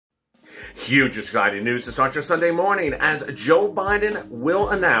Huge exciting news to start your Sunday morning as Joe Biden will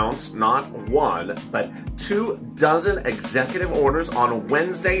announce not one, but 24 executive orders on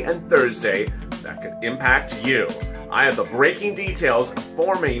Wednesday and Thursday that could impact you. I have the breaking details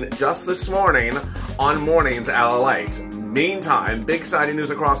forming just this morning on Mornings LALATE. Meantime, big exciting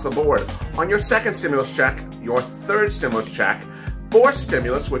news across the board. On your second stimulus check, your third stimulus check, fourth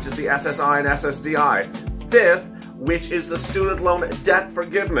stimulus, which is the SSI and SSDI, fifth, which is the student loan debt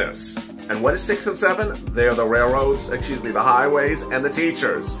forgiveness. And what is 6 and 7? They're the railroads, the highways, and the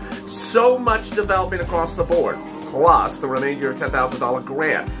teachers. So much developing across the board, plus the remainder of $10,000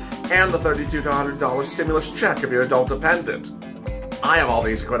 grant and the $32 to $100 stimulus check if you're adult dependent. I have all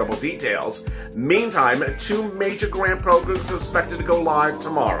these incredible details. Meantime, 2 major grant programs are expected to go live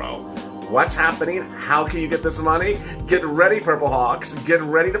tomorrow. What's happening? How can you get this money? Get ready, Purple Hawks. Get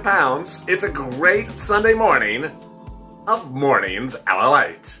ready to pounce. It's a great Sunday morning of Mornings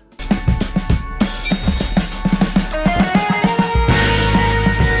LALATE.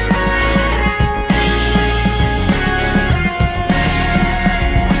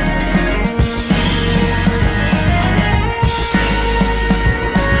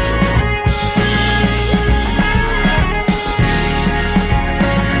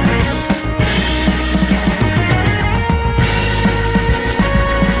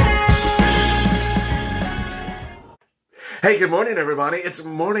 Hey, good morning, everybody. It's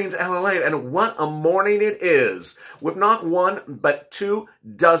Mornings LALATE, and what a morning it is. With not one, but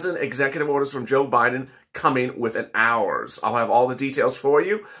 24 executive orders from Joe Biden coming within hours. I'll have all the details for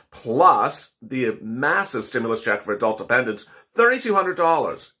you, plus the massive stimulus check for adult dependents,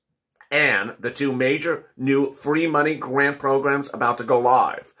 $3,200, and the 2 major new free money grant programs about to go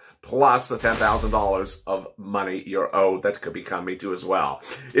live, plus the $10,000 of money you're owed that could be coming to as well.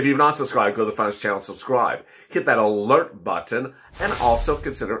 If you've not subscribed, go to the Fun's channel, subscribe, hit that alert button, and also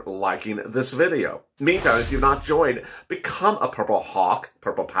consider liking this video. Meantime, if you've not joined, become a Purple Hawk,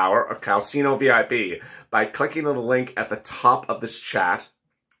 Purple Power, or Calcino VIP by clicking on the link at the top of this chat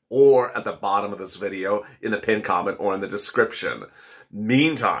or at the bottom of this video in the pinned comment or in the description.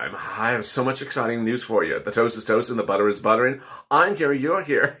 Meantime, I have so much exciting news for you. The toast is toasting, the butter is buttering. I'm here, you're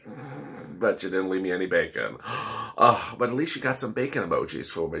here. But you didn't leave me any bacon. But at least you got some bacon emojis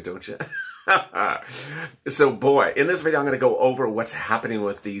for me, don't you? So boy, in this video I'm going to go over what's happening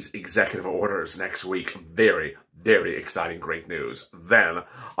with these executive orders next week. Very, very exciting, great news. Then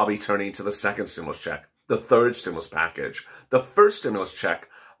I'll be turning to the second stimulus check, the third stimulus package, the first stimulus check,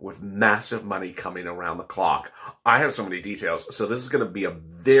 with massive money coming around the clock. I have so many details, so this is going to be a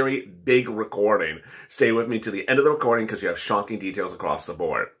very big recording. Stay with me to the end of the recording because you have shocking details across the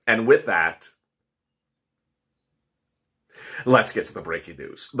board. And with that, let's get to the breaking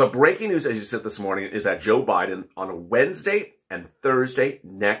news. The breaking news, as you said this morning, is that Joe Biden on Wednesday and Thursday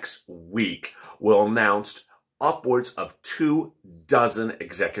next week will announce upwards of 24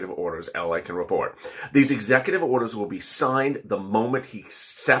 executive orders, LA can report. These executive orders will be signed the moment he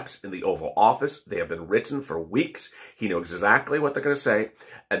steps in the Oval Office. They have been written for weeks. He knows exactly what they're going to say,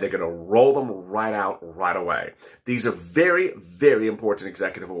 and they're going to roll them right out right away. These are very, very important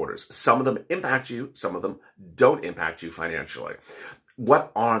executive orders. Some of them impact you. Some of them don't impact you financially.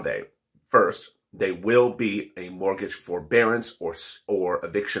 What are they? First, they will be a mortgage forbearance or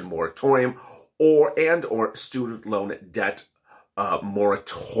eviction moratorium, or student loan debt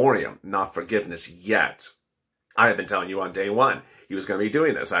moratorium, not forgiveness yet. I have been telling you on day one he was going to be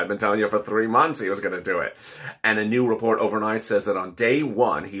doing this. I've been telling you for 3 months he was going to do it. And a new report overnight says that on day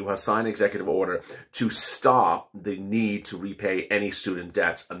one, he will sign an executive order to stop the need to repay any student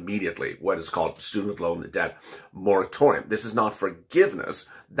debts immediately, what is called student loan debt moratorium. This is not forgiveness.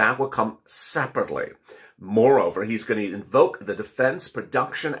 That will come separately. Moreover, he's going to invoke the Defense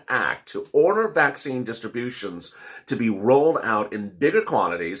Production Act to order vaccine distributions to be rolled out in bigger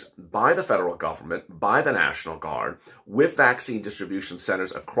quantities by the federal government, by the National Guard, with vaccine distribution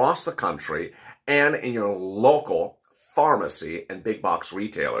centers across the country and in your local pharmacy and big box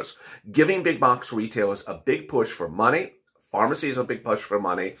retailers, giving big box retailers a big push for money, pharmacies a big push for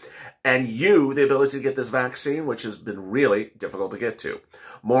money, and you the ability to get this vaccine, which has been really difficult to get to.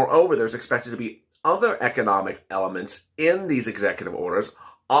 Moreover, there's expected to be other economic elements in these executive orders.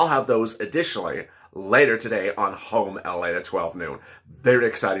 I'll have those additionally later today on Home LA at 12 noon. Very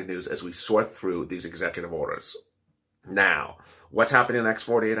exciting news as we sort through these executive orders. Now, what's happening in the next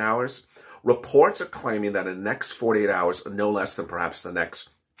 48 hours? Reports are claiming that in the next 48 hours, no less than perhaps the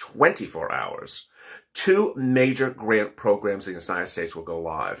next 24 hours, 2 major grant programs in the United States will go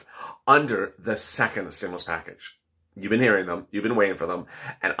live under the second stimulus package. You've been hearing them. You've been waiting for them.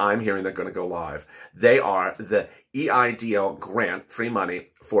 And I'm hearing they're going to go live. They are the EIDL grant, free money,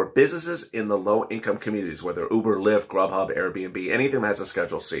 for businesses in the low-income communities, whether Uber, Lyft, Grubhub, Airbnb, anything that has a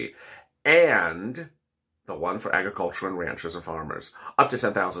Schedule C. And the one for agriculture and ranchers and farmers, up to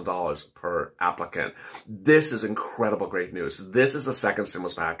 $10,000 per applicant. This is incredible great news. This is the second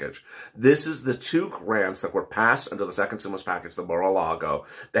stimulus package. This is the 2 grants that were passed under the second stimulus package, the Mar-a-Lago,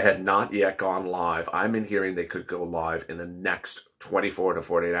 that had not yet gone live. I'm in hearing they could go live in the next 24 to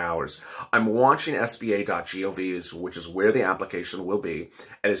 48 hours. I'm watching SBA.gov, which is where the application will be.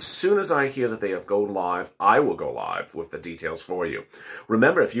 And as soon as I hear that they have gone live, I will go live with the details for you.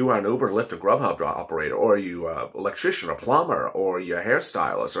 Remember, if you are an Uber, Lyft, or Grubhub operator, or you electrician or plumber, or you're a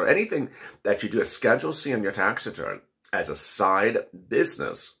hairstylist, or anything that you do a Schedule C on your tax return as a side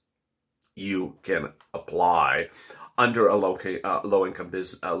business, you can apply under a low-income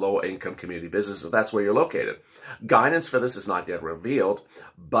community business, if that's where you're located. Guidance for this is not yet revealed,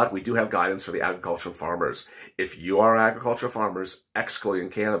 but we do have guidance for the agricultural farmers. If you are agricultural farmers, excluding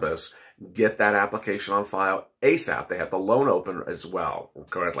cannabis, get that application on file ASAP. They have the loan open as well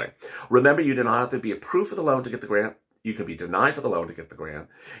currently. Remember, you do not have to be approved for the loan to get the grant. You can be denied for the loan to get the grant.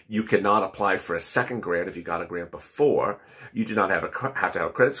 You cannot apply for a second grant if you got a grant before. You do not have to have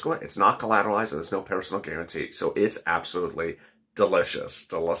a credit score. It's not collateralized, and there's no personal guarantee. So it's absolutely delicious.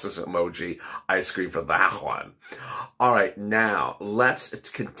 Delicious emoji ice cream for that one. All right, now let's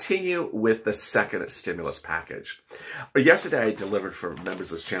continue with the second stimulus package. Yesterday, I delivered for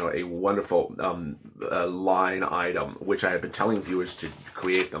members of this channel a wonderful line item, which I have been telling viewers to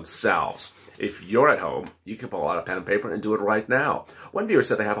create themselves. If you're at home, you can pull out a pen and paper and do it right now. One viewer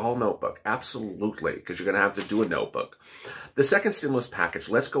said they have a whole notebook. Absolutely, because you're going to have to do a notebook. The second stimulus package,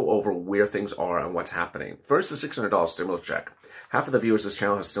 let's go over where things are and what's happening. First, the $600 stimulus check. Half of the viewers of this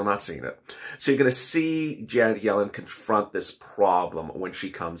channel have still not seen it. So you're going to see Janet Yellen confront this problem when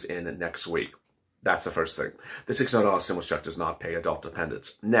she comes in next week. That's the first thing. The $600 stimulus check does not pay adult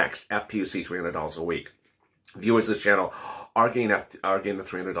dependents. Next, FPUC $300 a week. Viewers of this channel are getting the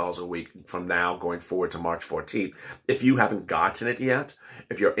 $300 a week from now going forward to March 14th. If you haven't gotten it yet,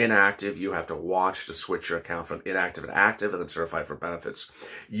 if you're inactive, you have to watch to switch your account from inactive to active and then certified for benefits.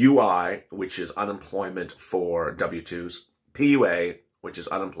 UI, which is unemployment for W-2s. PUA, which is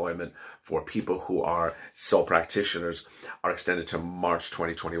unemployment for people who are sole practitioners, are extended to March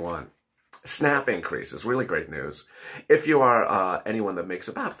 2021. SNAP increase is really great news. If you are anyone that makes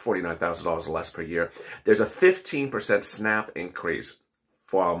about $49,000 or less per year, there's a 15% SNAP increase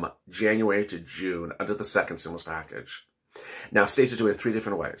from January to June under the second stimulus package. Now, states are doing it 3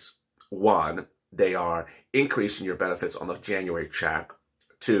 different ways. 1, they are increasing your benefits on the January check.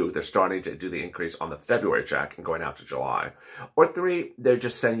 2, they're starting to do the increase on the February check and going out to July. Or 3, they're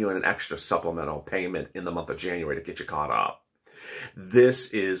just sending you an extra supplemental payment in the month of January to get you caught up. This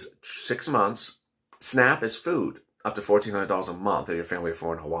is 6 months. SNAP is food, up to $1,400 a month if your family of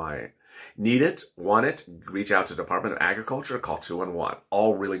 4 in Hawaii. Need it? Want it? Reach out to the Department of Agriculture, call 211.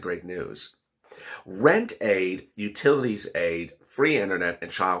 All really great news. Rent aid, utilities aid, free internet,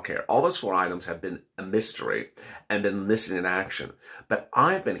 and childcare. All those 4 items have been a mystery and been missing in action. But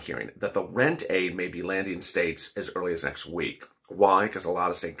I've been hearing that the rent aid may be landing in states as early as next week. Why? Because a lot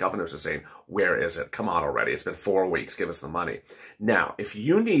of state governors are saying, where is it? Come on already. It's been 4 weeks. Give us the money. Now, if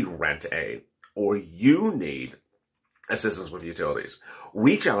you need rent aid or you need assistance with utilities,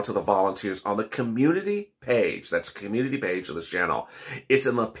 reach out to the volunteers on the community page. That's the community page of this channel. It's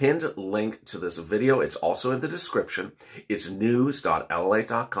in the pinned link to this video. It's also in the description. It's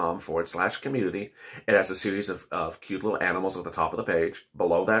news.lalate.com/community. It has a series of cute little animals at the top of the page.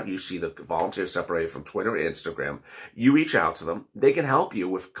 Below that, you see the volunteers separated from Twitter and Instagram. You reach out to them. They can help you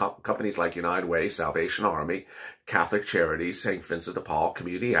with companies like United Way, Salvation Army, Catholic Charities, St. Vincent de Paul,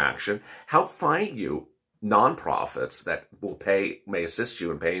 Community Action. Help find you nonprofits that may assist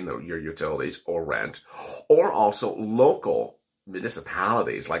you in paying your utilities or rent, or also local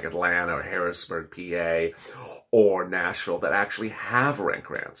municipalities like Atlanta or Harrisburg, PA, or Nashville that actually have rent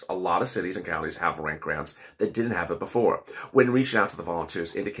grants. A lot of cities and counties have rent grants that didn't have it before. When reaching out to the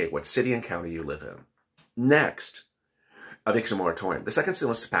volunteers, indicate what city and county you live in. Next, eviction moratorium. The second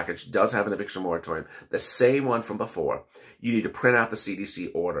stimulus package does have an eviction moratorium, the same one from before. You need to print out the CDC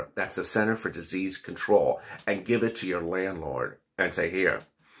order. That's the Center for Disease Control, and give it to your landlord and say, here,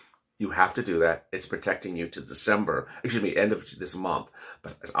 you have to do that. It's protecting you to end of this month.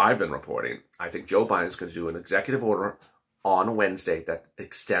 But as I've been reporting, I think Joe Biden is going to do an executive order on Wednesday that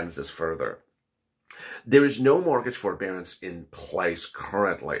extends this further. There is no mortgage forbearance in place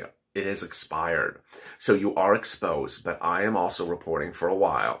currently. It has expired. So you are exposed, but I am also reporting for a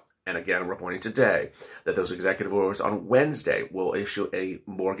while And again, I'm reporting today that those executive orders on Wednesday will issue a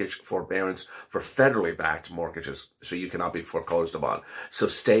mortgage forbearance for federally backed mortgages, so you cannot be foreclosed upon. So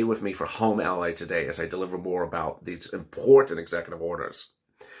stay with me for Home LA today as I deliver more about these important executive orders.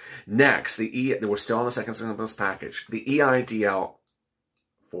 Next, we're still on the second stimulus package, the EIDL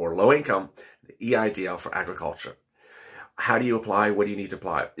for low income, the EIDL for agriculture. How do you apply? What do you need to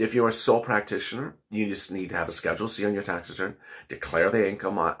apply? If you're a sole practitioner, you just need to have a Schedule C on your tax return, declare the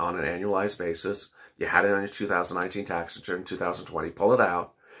income on an annualized basis. You had it on your 2019 tax return, 2020, pull it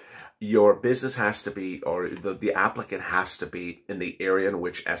out. Your business has to be, or the applicant has to be in the area in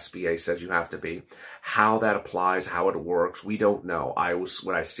which SBA says you have to be. How that applies, how it works, we don't know.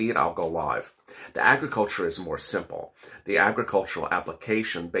 When I see it, I'll go live. The agriculture is more simple. The agricultural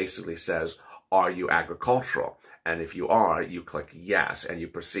application basically says, are you agricultural? And if you are, you click yes and you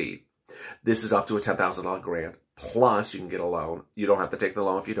proceed. This is up to a $10,000 grant. Plus, you can get a loan. You don't have to take the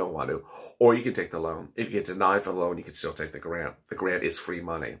loan if you don't want to. Or you can take the loan. If you get denied for the loan, you can still take the grant. The grant is free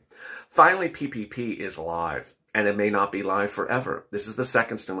money. Finally, PPP is live. And it may not be live forever. This is the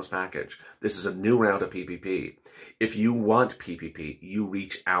second stimulus package. This is a new round of PPP. If you want PPP, you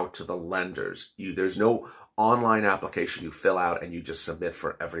reach out to the lenders. There's no online application you fill out and you just submit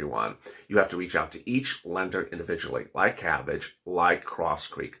for everyone. You have to reach out to each lender individually, like Cabbage, like Cross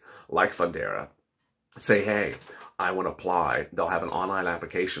Creek, like Fundera. Say, hey, I want to apply. They'll have an online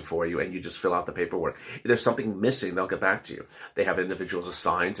application for you and you just fill out the paperwork. If there's something missing, they'll get back to you. They have individuals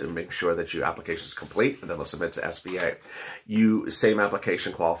assigned to make sure that your application is complete and then they'll submit to SBA. Same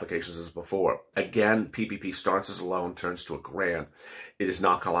application qualifications as before. Again, PPP starts as a loan, turns to a grant. It is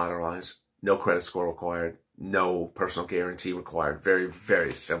not collateralized, no credit score required, no personal guarantee required. Very,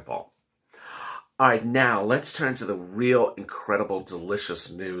 very simple. All right, now let's turn to the real incredible,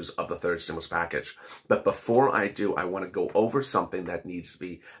 delicious news of the third stimulus package. But before I do, I want to go over something that needs to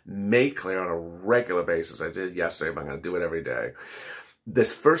be made clear on a regular basis. I did yesterday, but I'm going to do it every day.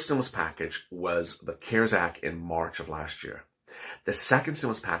 This first stimulus package was the CARES Act in March of last year. The second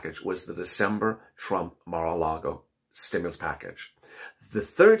stimulus package was the December Trump Mar-a-Lago stimulus package. The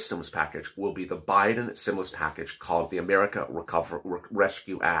third stimulus package will be the Biden stimulus package called the America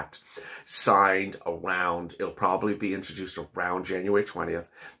Rescue Act, signed around, it'll probably be introduced around January 20th,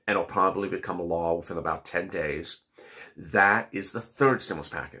 and it'll probably become law within about 10 days. That is the third stimulus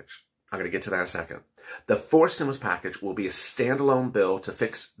package. I'm going to get to that in a second. The fourth stimulus package will be a standalone bill to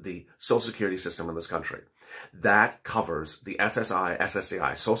fix the Social Security system in this country. That covers the SSI,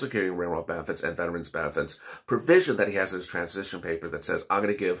 SSDI, Social Security and Railroad benefits and veterans benefits provision that he has in his transition paper that says, I'm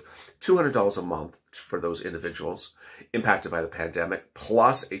going to give $200 a month for those individuals impacted by the pandemic,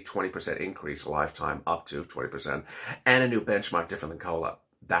 plus a 20% increase lifetime up to 20%, and a new benchmark different than COLA.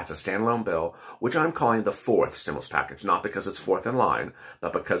 That's a standalone bill, which I'm calling the fourth stimulus package, not because it's fourth in line,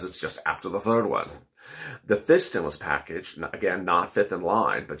 but because it's just after the third one. The fifth stimulus package, again, not fifth in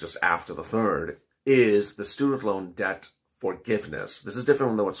line, but just after the third, is the student loan debt forgiveness. This is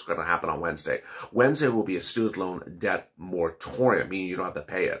different than what's going to happen on Wednesday. Wednesday will be a student loan debt moratorium, meaning you don't have to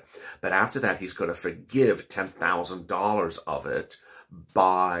pay it. But after that, he's going to forgive $10,000 of it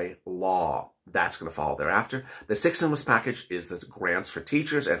by law. That's going to follow thereafter. The sixth stimulus package is the grants for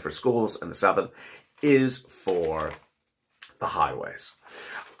teachers and for schools, and the seventh is for the highways.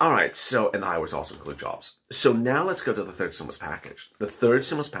 All right, and the highways also include jobs. So now let's go to the third stimulus package. The third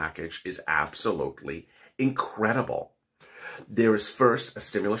stimulus package is absolutely incredible. There is first a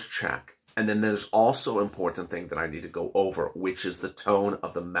stimulus check, and then there's also an important thing that I need to go over, which is the tone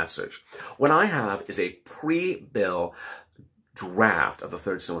of the message. What I have is a pre-bill draft of the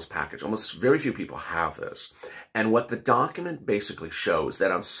third stimulus package. Almost very few people have this. And what the document basically shows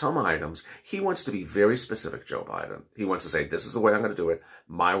that on some items, he wants to be very specific, Joe Biden. He wants to say, this is the way I'm going to do it,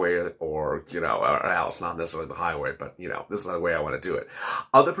 my way, or else, not necessarily the highway, but, this is the way I want to do it.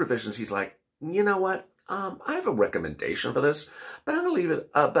 Other provisions, he's like, you know what? I have a recommendation for this, but I'm going to leave it,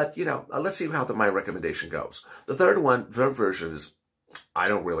 let's see how my recommendation goes. The third version is, I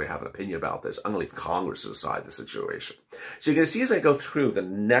don't really have an opinion about this. I'm going to leave Congress to decide the situation. So you're going to see as I go through the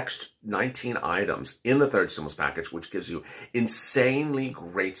next 19 items in the third stimulus package, which gives you insanely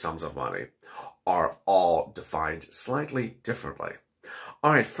great sums of money, are all defined slightly differently.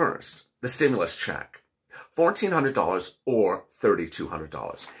 All right, first, the stimulus check. $1,400 or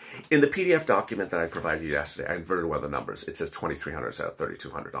 $3,200. In the PDF document that I provided you yesterday, I inverted one of the numbers. It says $2,300 instead of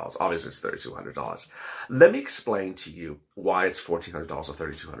 $3,200. Obviously, it's $3,200. Let me explain to you why it's $1,400 or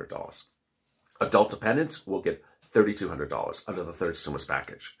 $3,200. Adult dependents will get $3,200 under the third stimulus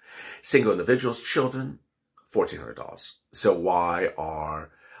package. Single individuals, children, $1,400. So why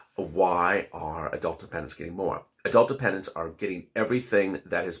why are adult dependents getting more? Adult dependents are getting everything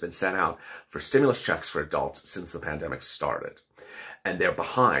that has been sent out for stimulus checks for adults since the pandemic started. And they're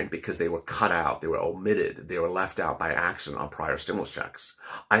behind because they were cut out, they were omitted, they were left out by accident on prior stimulus checks.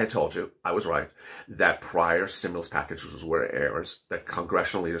 I had told you, I was right, that prior stimulus packages were errors, that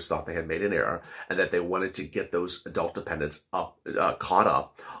congressional leaders thought they had made an error, and that they wanted to get those adult dependents caught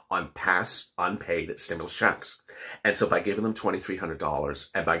up on past unpaid stimulus checks. And so by giving them $2,300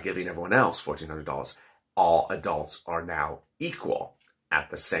 and by giving everyone else $1,400, all adults are now equal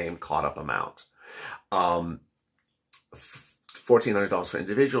at the same caught up amount. $1,400 for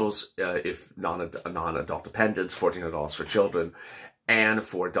individuals, if non-adult dependents, $1,400 for children, and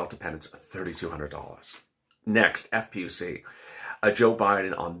for adult dependents, $3,200. Next, FPUC. Joe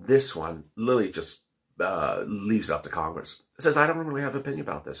Biden on this one literally just leaves it up to Congress. Says, I don't really have an opinion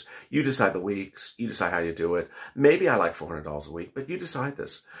about this. You decide the weeks. You decide how you do it. Maybe I like $400 a week, but you decide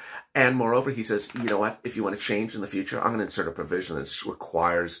this. And moreover, he says, you know what? If you want to change in the future, I'm going to insert a provision that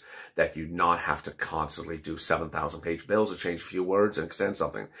requires that you not have to constantly do 7,000-page bills to change a few words and extend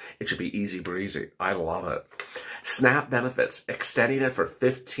something. It should be easy breezy. I love it. SNAP benefits, extending it for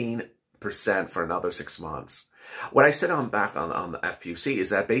 15% for another 6 months. What I said back on the FPUC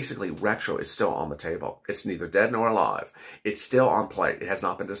is that basically retro is still on the table. It's neither dead nor alive. It's still on plate. It has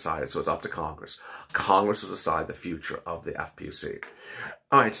not been decided, so it's up to Congress. Congress will decide the future of the FPUC.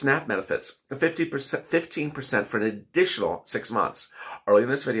 All right, SNAP benefits, 15% for an additional 6 months. Earlier in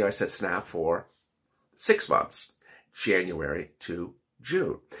this video, I said SNAP for 6 months, January to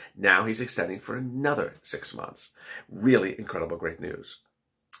June. Now he's extending for another 6 months. Really incredible, great news.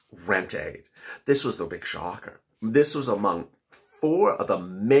 Rent aid. This was the big shocker. This was among 4 of the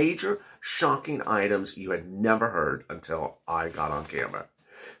major shocking items you had never heard until I got on camera.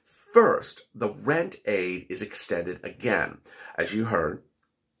 First, the rent aid is extended again. As you heard,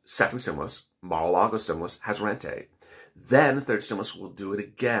 second stimulus, Mar-a-Lago stimulus, has rent aid. Then third stimulus will do it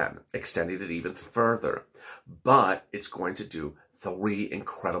again, extending it even further. But it's going to do 3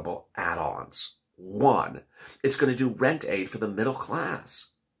 incredible add-ons. 1, it's going to do rent aid for the middle class.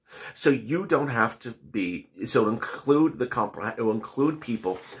 So you don't have to be, so it will include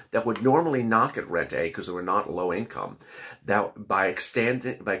people that would normally not get rent aid because they were not low income, that by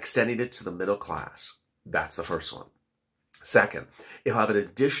extending it to the middle class. That's the first one. Second, it'll have an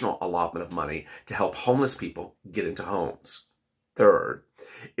additional allotment of money to help homeless people get into homes. Third,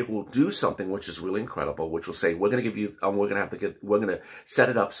 it will do something which is really incredible, which will say, we're going to give you, we're going to set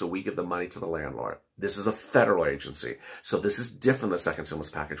it up so we give the money to the landlord. This is a federal agency. So this is different than the second stimulus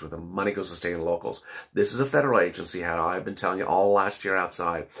package where the money goes to state and locals. This is a federal agency. How I've been telling you all last year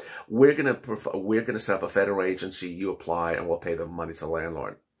outside. We're going to set up a federal agency. You apply and we'll pay the money to the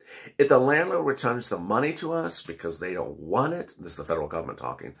landlord. If the landlord returns the money to us because they don't want it, this is the federal government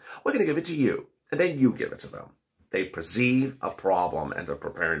talking, we're going to give it to you. And then you give it to them. They perceive a problem and are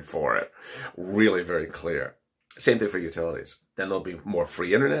preparing for it. Really very clear. Same thing for utilities. Then there'll be more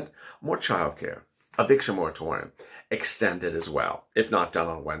free internet, more childcare, eviction moratorium, extended as well, if not done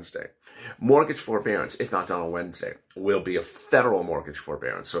on Wednesday. Mortgage forbearance, if not done on Wednesday, will be a federal mortgage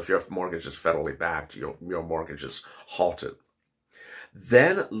forbearance. So if your mortgage is federally backed, your mortgage is halted.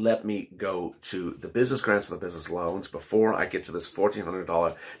 Then let me go to the business grants and the business loans before I get to this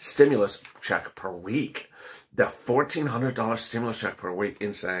 $1,400 stimulus check per week. The $1,400 stimulus check per week,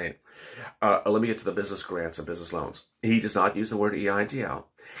 insane. Let me get to the business grants and business loans. He does not use the word EIDL.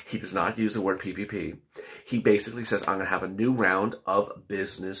 He does not use the word PPP. He basically says, I'm going to have a new round of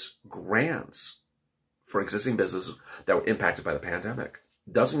business grants for existing businesses that were impacted by the pandemic.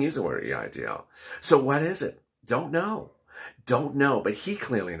 Doesn't use the word EIDL. So what is it? Don't know. Don't know, but he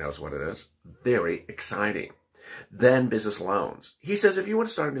clearly knows what it is. Very exciting. Then business loans. He says, if you want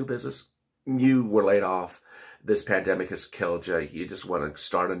to start a new business, you were laid off, this pandemic has killed you, you just want to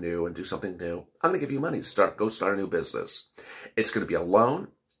start anew and do something new, I'm going to give you money to go start a new business. It's going to be a loan,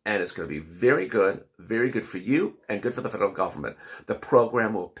 and it's going to be very good for you and good for the federal government. The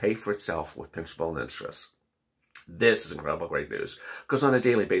program will pay for itself with principal and interest. This is incredible, great news. Because on a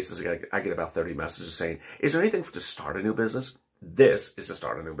daily basis, I get about 30 messages saying, is there anything to start a new business? This is to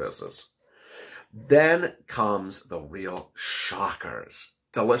start a new business. Then comes the real shockers.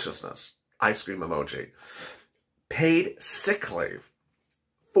 Deliciousness. Ice cream emoji. Paid sick leave.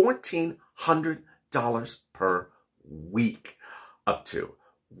 $1,400 per week. Up to.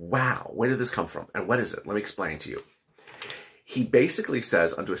 Wow. Where did this come from? And what is it? Let me explain to you. He basically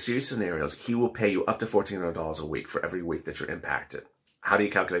says, under a series of scenarios, he will pay you up to $1,400 a week for every week that you're impacted. How do you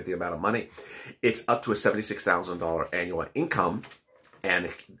calculate the amount of money? It's up to a $76,000 annual income and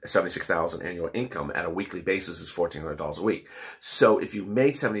 $76,000 annual income at a weekly basis is $1,400 a week. So if you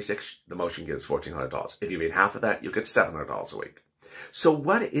made $76,000, the most you can get is $1,400. If you made half of that, you'll get $700 a week. So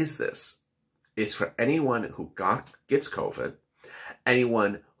what is this? It's for anyone who gets COVID,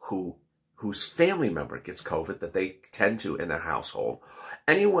 anyone whose family member gets COVID that they tend to in their household,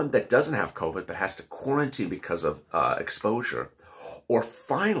 anyone that doesn't have COVID but has to quarantine because of exposure, or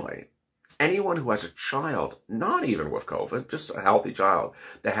finally, anyone who has a child, not even with COVID, just a healthy child,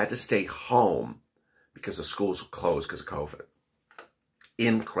 that had to stay home because the schools were closed because of COVID.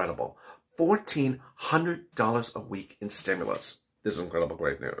 Incredible. $1,400 a week in stimulus. This is incredible,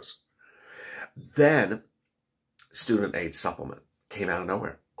 great news. Then, student aid supplement came out of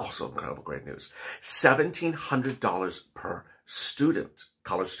nowhere. Also incredible, great news. $1,700 per student,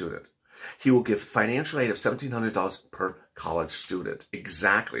 college student. He will give financial aid of $1,700 per college student.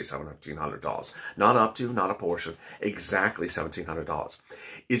 Exactly $1,700. Not up to, not a portion. Exactly $1,700.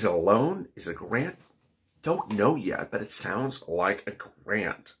 Is it a loan? Is it a grant? Don't know yet, but it sounds like a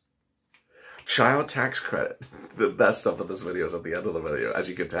grant. Child tax credit. The best stuff of this video is at the end of the video, as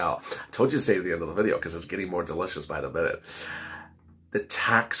you can tell. I told you to stay to the end of the video because it's getting more delicious by the minute. The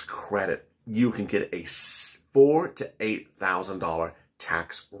tax credit, you can get a $4,000 to $8,000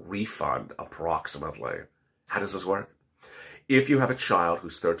 tax refund approximately. How does this work? If you have a child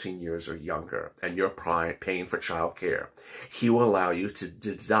who's 13 years or younger and you're paying for child care, he will allow you to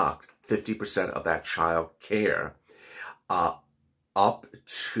deduct 50% of that child care up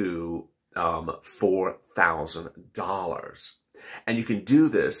to $4,000. And you can do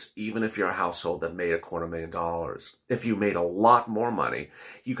this even if you're a household that made $250,000. If you made a lot more money,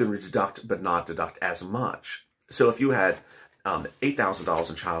 you can deduct but not deduct as much. So if you had $8,000 in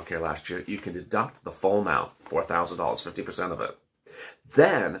childcare last year, you can deduct the full amount, $4,000, 50% of it.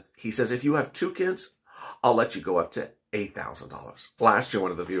 Then he says, if you have 2 kids, I'll let you go up to $8,000. Last year, one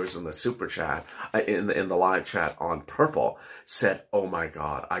of the viewers in the super chat, in the live chat on Purple, said, "Oh my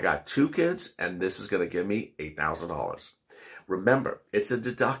God, I got 2 kids, and this is going to give me $8,000." Remember, it's a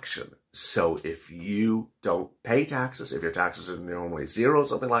deduction. So if you don't pay taxes, if your taxes are normally 0,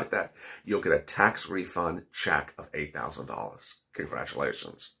 something like that, you'll get a tax refund check of $8,000.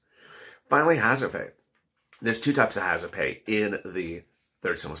 Congratulations. Finally, hazard pay. There's 2 types of hazard pay in the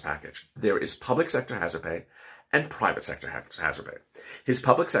third stimulus package. There is public sector hazard pay and private sector hazard pay. His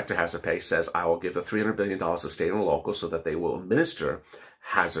public sector hazard pay says, I will give the $300 billion to state and local so that they will administer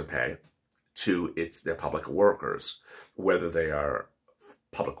hazard pay to their public workers, whether they are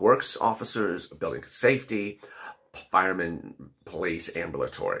public works officers, building safety, firemen, police,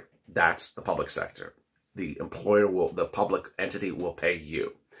 ambulatory. That's the public sector. The public entity will pay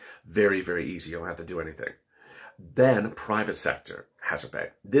you. Very, very easy. You don't have to do anything. Then private sector hazard pay.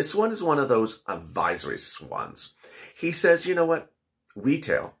 This one is one of those advisory ones. He says, you know what?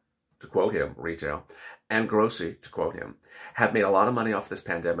 Retail, to quote him, retail, and grocery, to quote him, have made a lot of money off this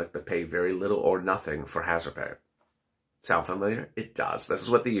pandemic, but pay very little or nothing for hazard pay. Sound familiar? It does. This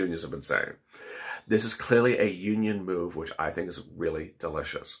is what the unions have been saying. This is clearly a union move, which I think is really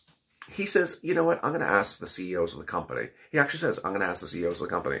delicious. He says, you know what? I'm going to ask the CEOs of the company. He actually says, I'm going to ask the CEOs of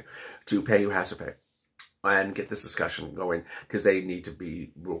the company to pay you hazard pay and get this discussion going because they need to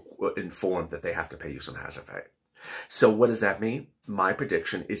be informed that they have to pay you some hazard pay. So what does that mean? My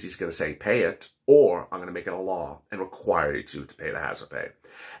prediction is he's going to say pay it, or I'm going to make it a law and require you to pay the hazard pay.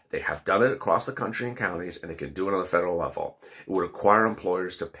 They have done it across the country and counties, and they can do it on the federal level. It would require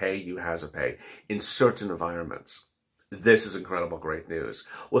employers to pay you hazard pay in certain environments. This is incredible, great news.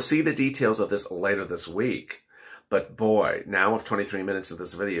 We'll see the details of this later this week. But boy, now with 23 minutes of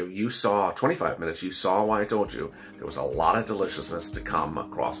this video, 25 minutes, you saw why I told you there was a lot of deliciousness to come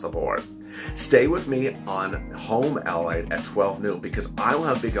across the board. Stay with me on Home LALATE at 12 noon because I will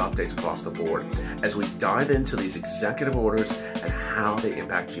have big updates across the board as we dive into these executive orders and how they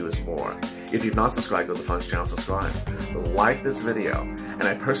impact you as more. If you've not subscribed, go to the Funds channel, subscribe, like this video. And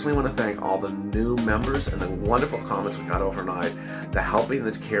I personally want to thank all the new members and the wonderful comments we got overnight. The helping,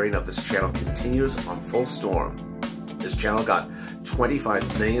 the caring of this channel continues on full storm. This channel got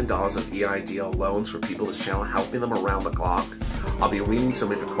 $25 million of EIDL loans for people in this channel, helping them around the clock. I'll be reading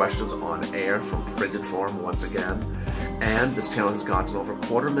some of your questions on air from printed form once again. And this channel has gotten over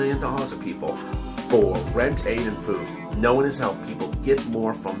 $250,000 of people for rent, aid, and food. No one has helped people get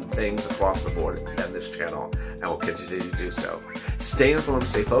more from things across the board than this channel, and will continue to do so. Stay informed,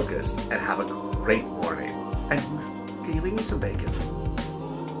 stay focused, and have a great morning. And can you leave me some bacon?